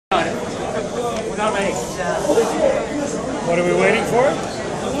What are we waiting for?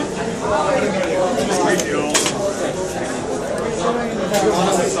 Go.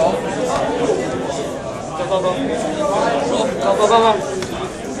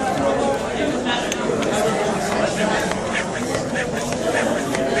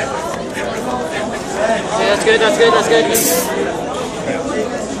 Yeah, that's good. We're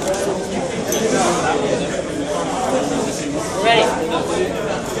ready.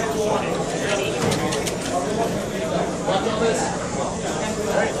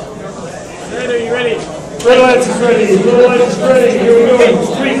 Are you ready? Little X is ready. Little X is ready. Here we go.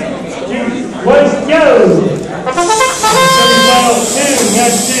 3, 2, 1, go! Semifinal 2,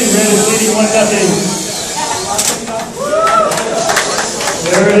 match 2. Red is leading 1-0.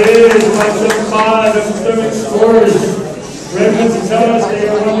 There it is. 5-7-5. Epistemic scores. Red wins the toss. They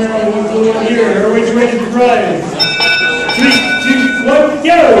are 1-0 and 1-1 here. Everybody's ready to drive. 3, 2, 1,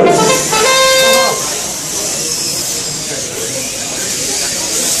 go!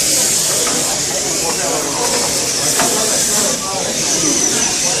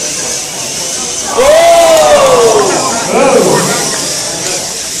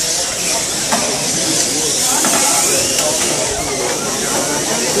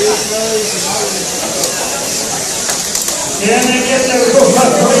 Can they get there?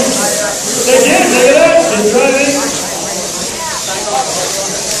 They did, look at that. They're driving.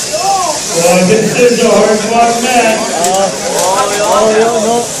 Oh, this is a hard fought match.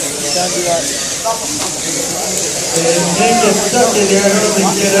 No. Can't do that. And they get stuck in there. I don't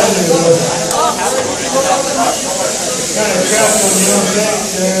think they get out of there. Kind of trapped on the own bank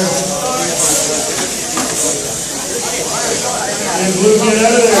there. And Blue get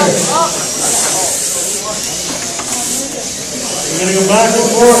out of there. We're going to go back and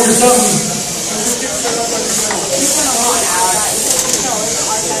forth or something.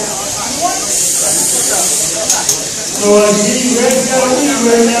 So I see Red's got a lead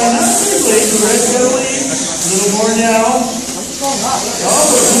right now. Not too late, but Red's got a lead. A little more now. Oh,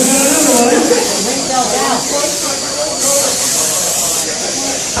 we're got another one.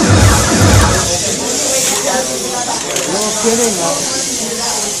 No kidding.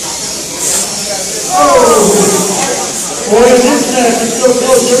 Oh! Boy, in this match, it's so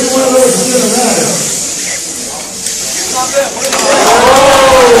close. Every one of those is going to matter.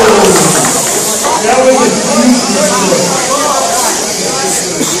 Oh! That was a huge mistake.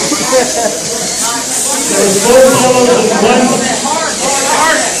 There was 4 yellows and 1